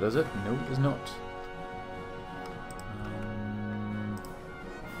for us, does it? No, it does not.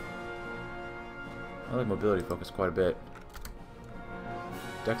 I like mobility focus quite a bit.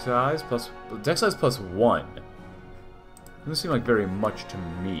 Deck size plus 1. Doesn't seem like very much to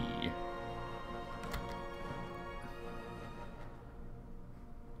me.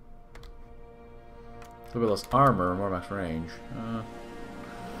 A little bit less armor, more max range.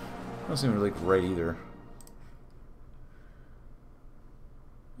 Doesn't seem really great either.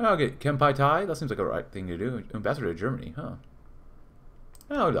 Okay, Kempai Tai? That seems like a right thing to do. Ambassador to Germany, huh?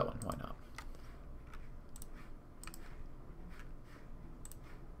 Oh, that one. Why not?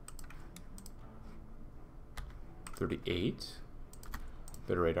 $38.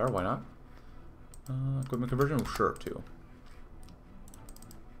 Better radar, why not? Equipment conversion? Well, sure, too.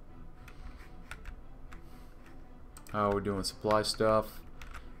 How are we doing with supply stuff?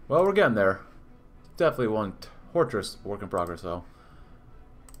 Well, we're getting there. Definitely one torturous work in progress, though.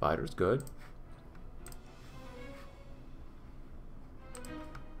 Fighters, good.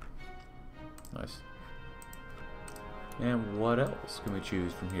 Nice. And what else can we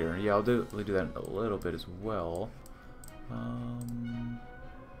choose from here? Yeah, I'll do that in a little bit as well.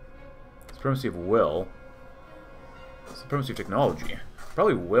 Supremacy of will. Supremacy of technology.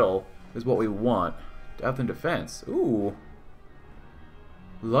 Probably will is what we want. Depth and defense. Ooh.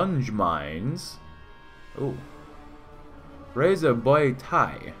 Lunge mines. Ooh. Raise a boy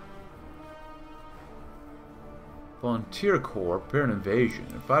Tai. Volunteer Corps, prepare an invasion,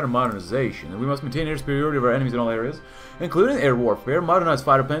 and fighter modernization. And we must maintain air superiority of our enemies in all areas, including air warfare. Modernized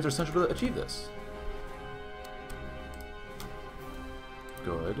fighter planes are essential to achieve this.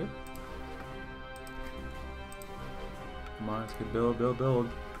 Good. Come on, let's get build.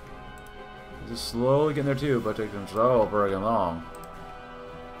 Just slowly getting there too, but taking them so very long.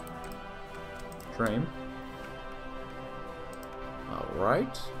 Train.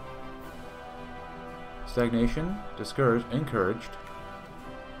 Alright. Stagnation. Discouraged. Encouraged.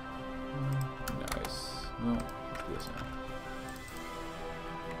 Nice. Well, let's do this now.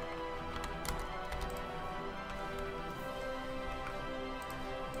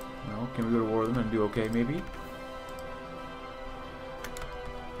 Well, can we go to war with them and do okay, maybe?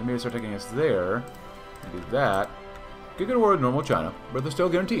 They may start taking us there. And do that. Could go to war with normal China, but they're still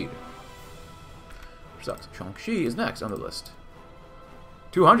guaranteed. Which sucks. Shaanxi is next on the list.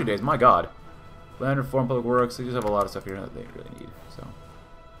 200 days, my god. Land reform, public works, they just have a lot of stuff here that they really need, so.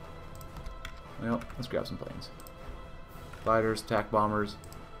 Well, let's grab some planes. Fighters, attack bombers.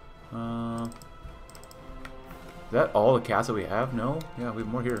 Is that all the cats that we have? No? Yeah, we have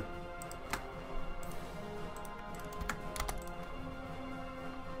more here.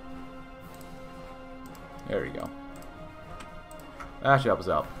 There you go. That should help us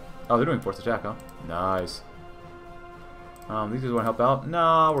out. Oh, they're doing forced attack, huh? Nice. These guys want to help out?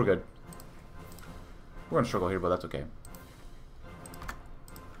 Nah, we're good. We're gonna struggle here, but that's okay.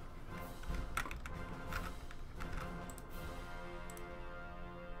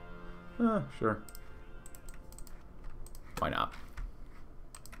 Sure. Why not?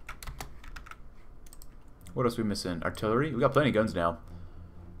 What else are we missing? Artillery? We got plenty of guns now.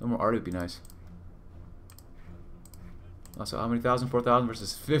 No more arty would be nice. Also, how many thousand? 4,000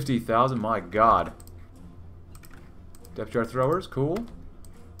 versus 50,000? My god. Depth charge throwers? Cool.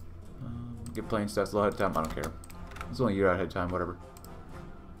 Get playing stats a lot ahead of time. I don't care. It's only a year ahead of time, whatever.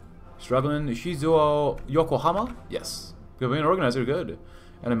 Struggling. Shizuo Yokohama? Yes. Good being an organizer, good.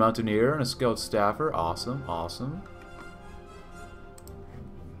 And a mountaineer and a skilled staffer. Awesome, awesome.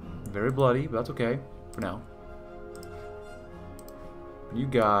 Very bloody, but that's okay for now. You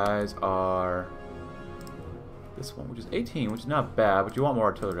guys are this one, which is 18, which is not bad, but you want more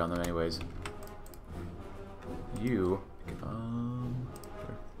artillery on them anyways. You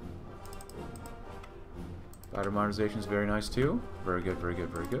fighter modernization is very nice too. Very good, very good,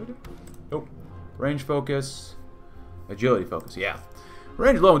 very good. Oh, range focus, agility focus, yeah.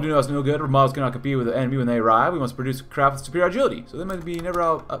 Range alone do us no good. Our models cannot compete with the enemy when they arrive. We must produce craft with superior agility, so they might be never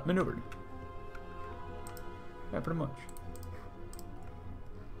outmaneuvered. Yeah, pretty much.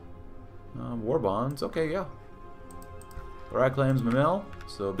 War bonds, okay, yeah. Alright, claims Mamel,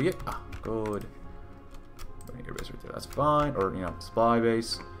 so be it. Ah, good. Air base right there, that's fine. Or, you know, supply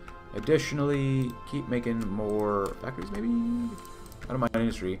base. Additionally, keep making more factories, maybe? Out of my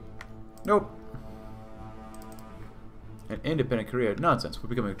industry. Nope. An independent career. Nonsense. We're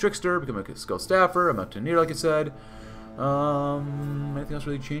becoming a trickster, becoming a skilled staffer, a mountaineer, like I said. Anything else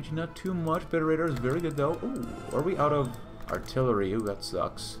really changing? Not too much. Better radar is very good, though. Ooh, are we out of artillery? Ooh, that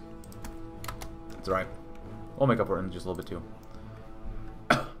sucks. That's alright. We'll make up for it in just a little bit,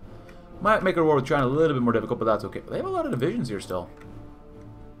 too. Might make our war with China a little bit more difficult, but that's okay. They have a lot of divisions here still.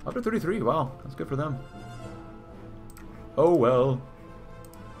 Up to 33. Wow, that's good for them. Oh, well.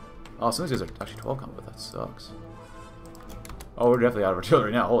 Oh, some of these guys are actually 12 combat. That sucks. Oh, we're definitely out of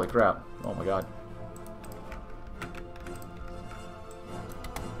artillery now. Holy crap. Oh my god.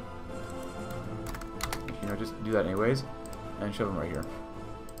 You know, just do that anyways. And shove them right here.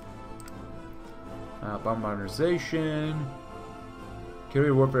 Bomb modernization.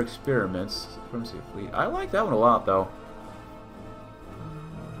 Carrier warfare experiments. From Sea Fleet. I like that one a lot, though.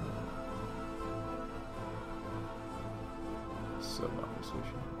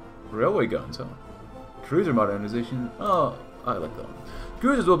 Modernization. Railway guns, huh? Cruiser modernization. Oh, I like that one.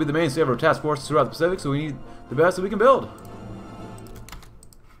 Cruisers will be the mainstay of our task forces throughout the Pacific, so we need the best that we can build.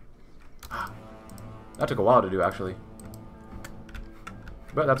 That took a while to do, actually.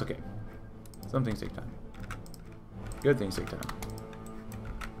 But that's okay. Some things take time. Good things take time.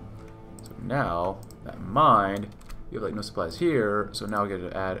 So now, that mine, you have like no supplies here, so now we get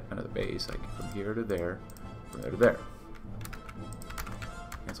to add another base, like from here to there, from there to there.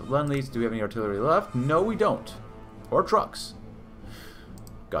 So Lend-Lease, do we have any artillery left? No, we don't. Or trucks.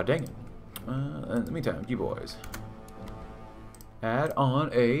 God dang it. In the meantime, you boys. Add on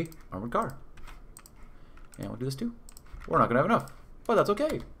a armored car. And we'll do this too. We're not going to have enough. But that's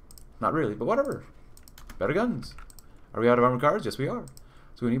okay. Not really, but whatever. Better guns. Are we out of armored cars? Yes, we are.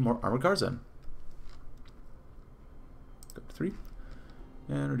 So we need more armored cars then. Go to 3.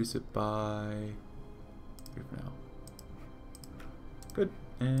 And reduce it by 3 for now. Good.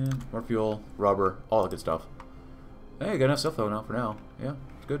 And more fuel, rubber, all the good stuff. Hey, got enough stuff though now for now. Yeah,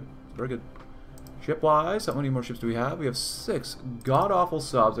 it's good. It's very good. Ship-wise, how many more ships do we have? We have 6 god-awful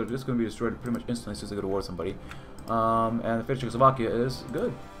subs that are just going to be destroyed pretty much instantly as soon as they go to war with somebody. And the fate of Czechoslovakia is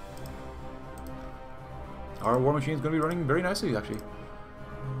good. Our war machine is going to be running very nicely, actually.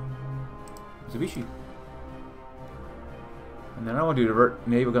 Mitsubishi. And then I want to divert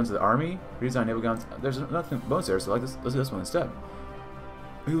naval guns to the army. Redesign naval guns. There's nothing bonus there, so let's do this one instead.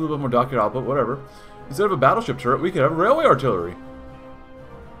 Maybe a little bit more document output, whatever. Instead of a battleship turret, we could have railway artillery.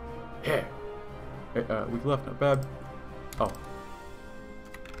 Yeah. Hey, weak left, not bad. Oh.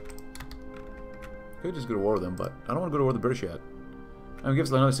 Could just go to war with them, but I don't want to go to war with the British yet. I mean, give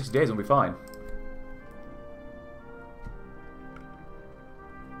us another 60 days and we'll be fine.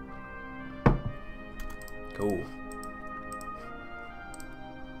 Cool.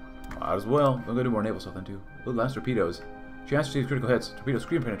 Might as well. I'm gonna do more naval stuff then too. Little lance torpedoes. Chance to see critical hits. Torpedo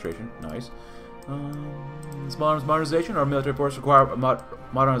screen penetration. Nice. Small arms modernization. Our military force require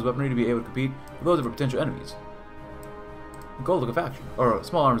modernized weaponry to be able to compete with those of our potential enemies. Gold liquefaction. Or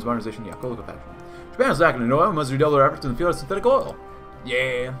small arms modernization. Yeah, gold liquefaction. Japan is lacking in oil. We must redouble our efforts in the field of synthetic oil.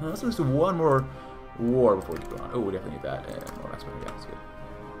 Yeah. Let's do one more war before we go on. Oh, we definitely need that. And more expert. Yeah, that's good.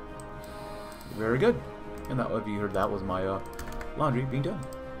 Very good. And that, if you heard, that was my laundry being done.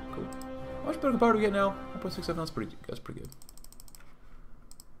 Cool. How much better power do we get now? 1.67. That's pretty good.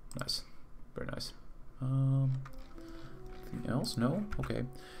 Nice. Very nice. Anything else? No? Okay.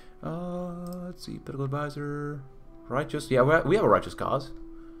 Let's see. Political advisor. Righteous. Yeah, we have a righteous cause.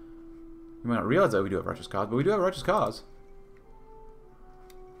 You might not realize that we do have righteous cause, but we do have a righteous cause.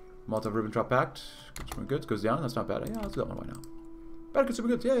 Multi-Ribbentrop Pact. Consumer goods goes down. That's not bad. Yeah, let's do that one right now. Better consumer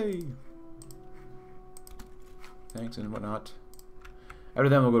goods. Yay! Thanks and whatnot. After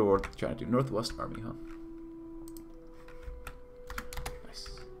that, we'll go to war with China. Northwest Army, huh? Nice.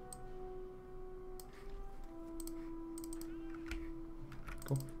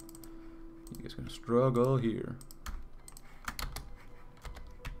 Cool. You guys gonna struggle here.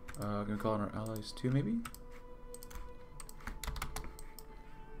 Gonna call on our allies too, maybe?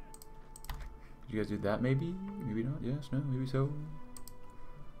 Did you guys do that, maybe? Maybe not? Yes, no, maybe so.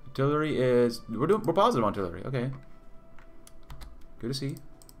 Artillery is... We're positive on artillery. Okay. Good to see.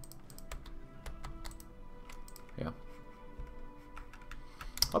 Yeah.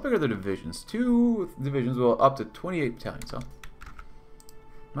 How big are the divisions? 2 divisions, well, up to 28 battalions, huh?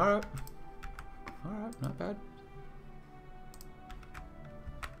 Alright. Alright, not bad.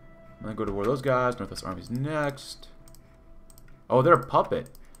 I'm gonna go to war with those guys. Northwest Army's next. Oh, they're a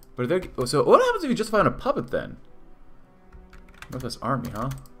puppet. But they're... So, what happens if you just find a puppet, then? Northwest Army, huh?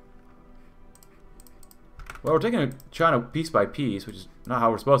 Well, we're taking China piece by piece, which is not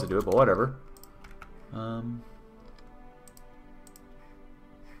how we're supposed to do it, but whatever.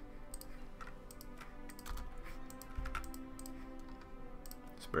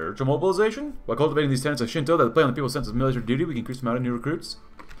 Spiritual mobilization? By cultivating these tenets of Shinto that play on the people's sense of military duty, we can increase the amount of new recruits.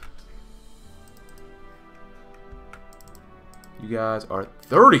 You guys are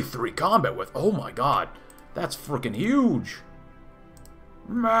 33 combat with. Oh my god. That's freaking huge.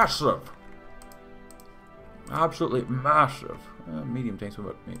 Massive. Absolutely massive. Medium tanks,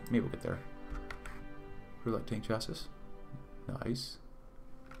 but maybe we'll get there. Improved light tank chassis. Nice.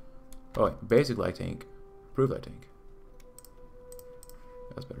 Oh wait, basic light tank. Improved light tank.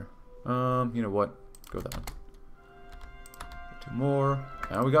 That's better. You know what? Go with that one. 2 more.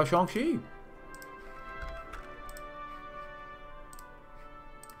 Now we got Shaanxi.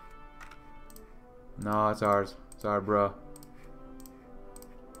 No, it's ours. Sorry, bro.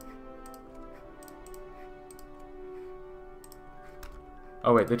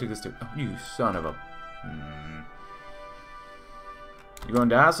 Oh wait, they took this too. Oh, you son of a... You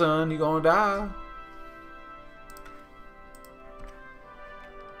gonna die, son. You gonna die.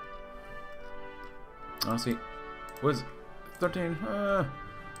 Honestly, what is it? 13?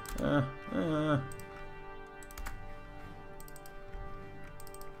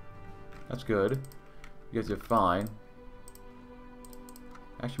 That's good. You guys did fine.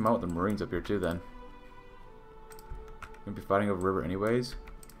 Actually, might want the Marines up here too then. Gonna be fighting over river anyways.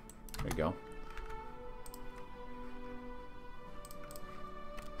 There you go.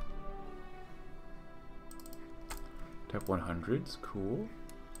 Type 100s, cool.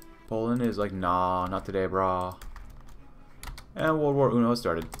 Poland is like, nah, not today, brah. And World War Uno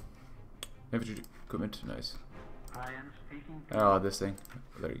started. Infantry equipment, nice. Oh, this thing.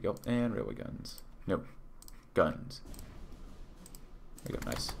 There you go. And railway guns. Nope. Guns. There you go,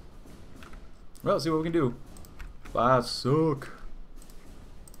 nice. Well, let's see what we can do. I suck.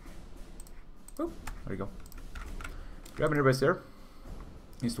 Oh, there you go. Grabbing your base there.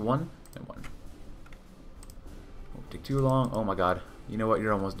 Needs 1 and 1. Won't take too long. Oh my god. You know what?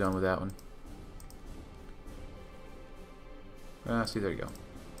 You're almost done with that one. See, there you go.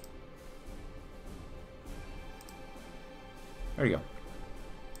 There you go.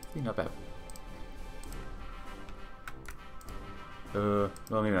 See, not bad. Well,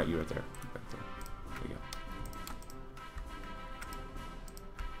 maybe not you right there. There you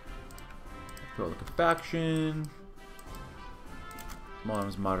go. Look at faction.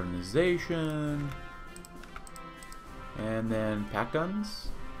 Modern's modernization. And then pack guns?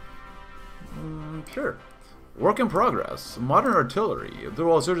 Sure. Work in progress. Modern artillery.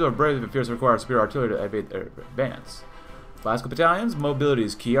 While the soldiers are brave and fierce, require superior artillery to advance. Bicycle battalions. Mobility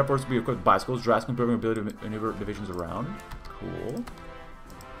is key. Our forces will be equipped with bicycles, drastically improving ability to maneuver divisions around. Cool.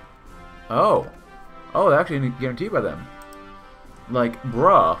 Oh. Oh, they're actually guaranteed by them. Like,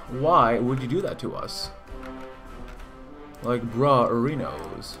 bruh, why would you do that to us? Like, bruh,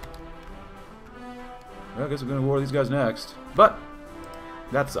 Arenos. Well, I guess we're gonna war these guys next. But,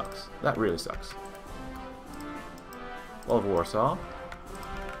 that sucks. That really sucks. All of Warsaw.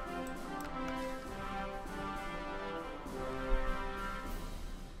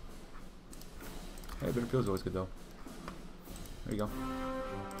 Hey, bitter field's always good though. There you go.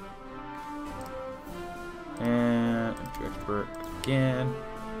 And entry expert again.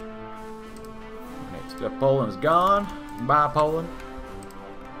 Next up, Poland is gone. Bye, Poland.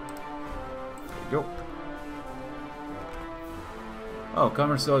 There you go. Oh,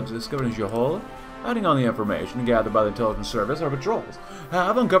 commerce still discovered in Johol. Acting on the information gathered by the intelligence service, our patrols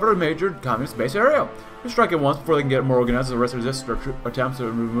have uncovered a major communist base area. We strike at once before they can get more organized as the rest resist our attempts to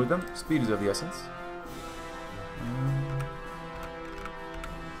remove them. Speed is of the essence.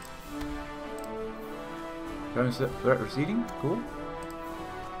 Threat receding? Cool.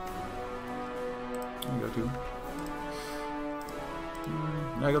 There you go, too.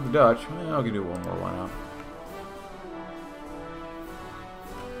 Now I got the Dutch. Well, I can do one more, why not?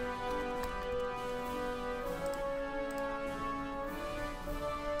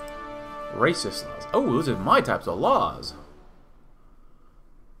 Racist laws. Oh, those are my types of laws.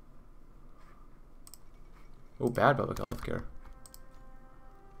 Oh, bad public health care.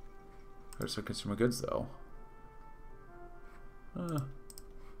 There's some consumer goods, though.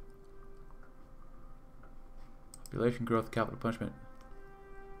 Population growth, capital punishment.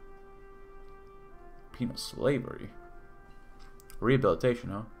 Penal slavery. Rehabilitation,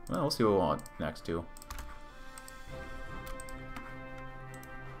 huh? Well, we'll see what we want next, too.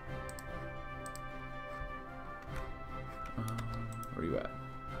 Where are you at?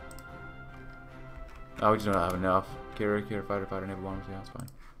 Oh, we just don't have enough. Carrier, fighter, naval bombers. Yeah, that's fine.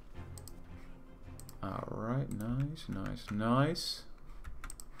 Alright, nice.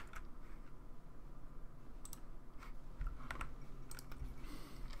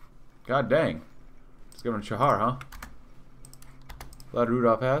 God dang. Let's go to Shahar, huh? Vlad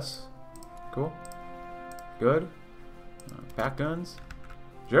Rudolph Hess. Cool. Good. Pack guns.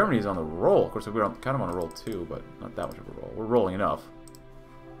 Germany's on the roll. Of course, we're kind of on a roll too, but not that much of a roll. We're rolling enough.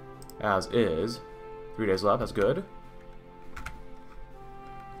 As is. 3 days left. That's good.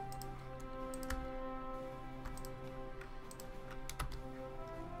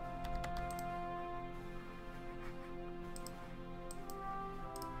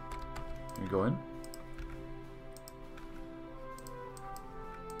 Can we go in?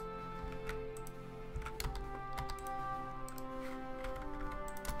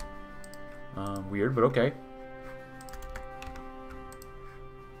 Weird, but okay.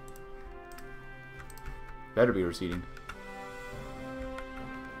 Better be receding.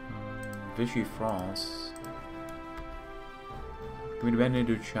 Vichy France. Can we abandon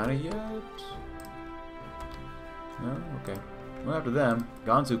into China yet? No? Okay. Well, after them,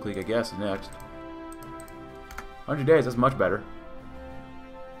 Gansu clique, I guess, is next. 100 days, that's much better.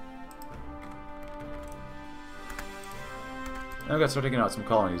 Now we gotta start taking out some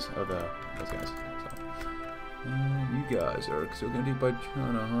colonies of those guys. So. And you guys are still gonna do by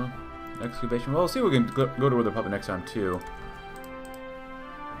China, huh? Excavation. Well, we'll see if we can go to the puppet next time too.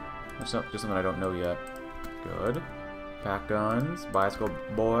 That's not just something I don't know yet. Good. Pack guns, bicycle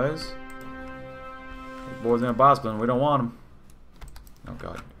boys. Those boys in a bicycle, we don't want them. Oh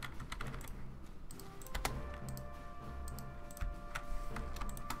god.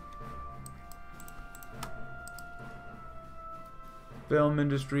 Film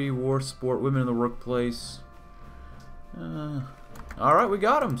industry, war, sport, women in the workplace. Alright, we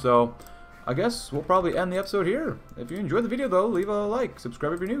got them. So, I guess we'll probably end the episode here. If you enjoyed the video, though, leave a like.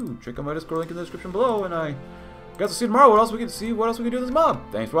 Subscribe if you're new. Check out my Discord link in the description below. And I guess we'll see you tomorrow. What else we can do with this mob.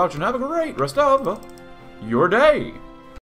 Thanks for watching. Have a great rest of your day.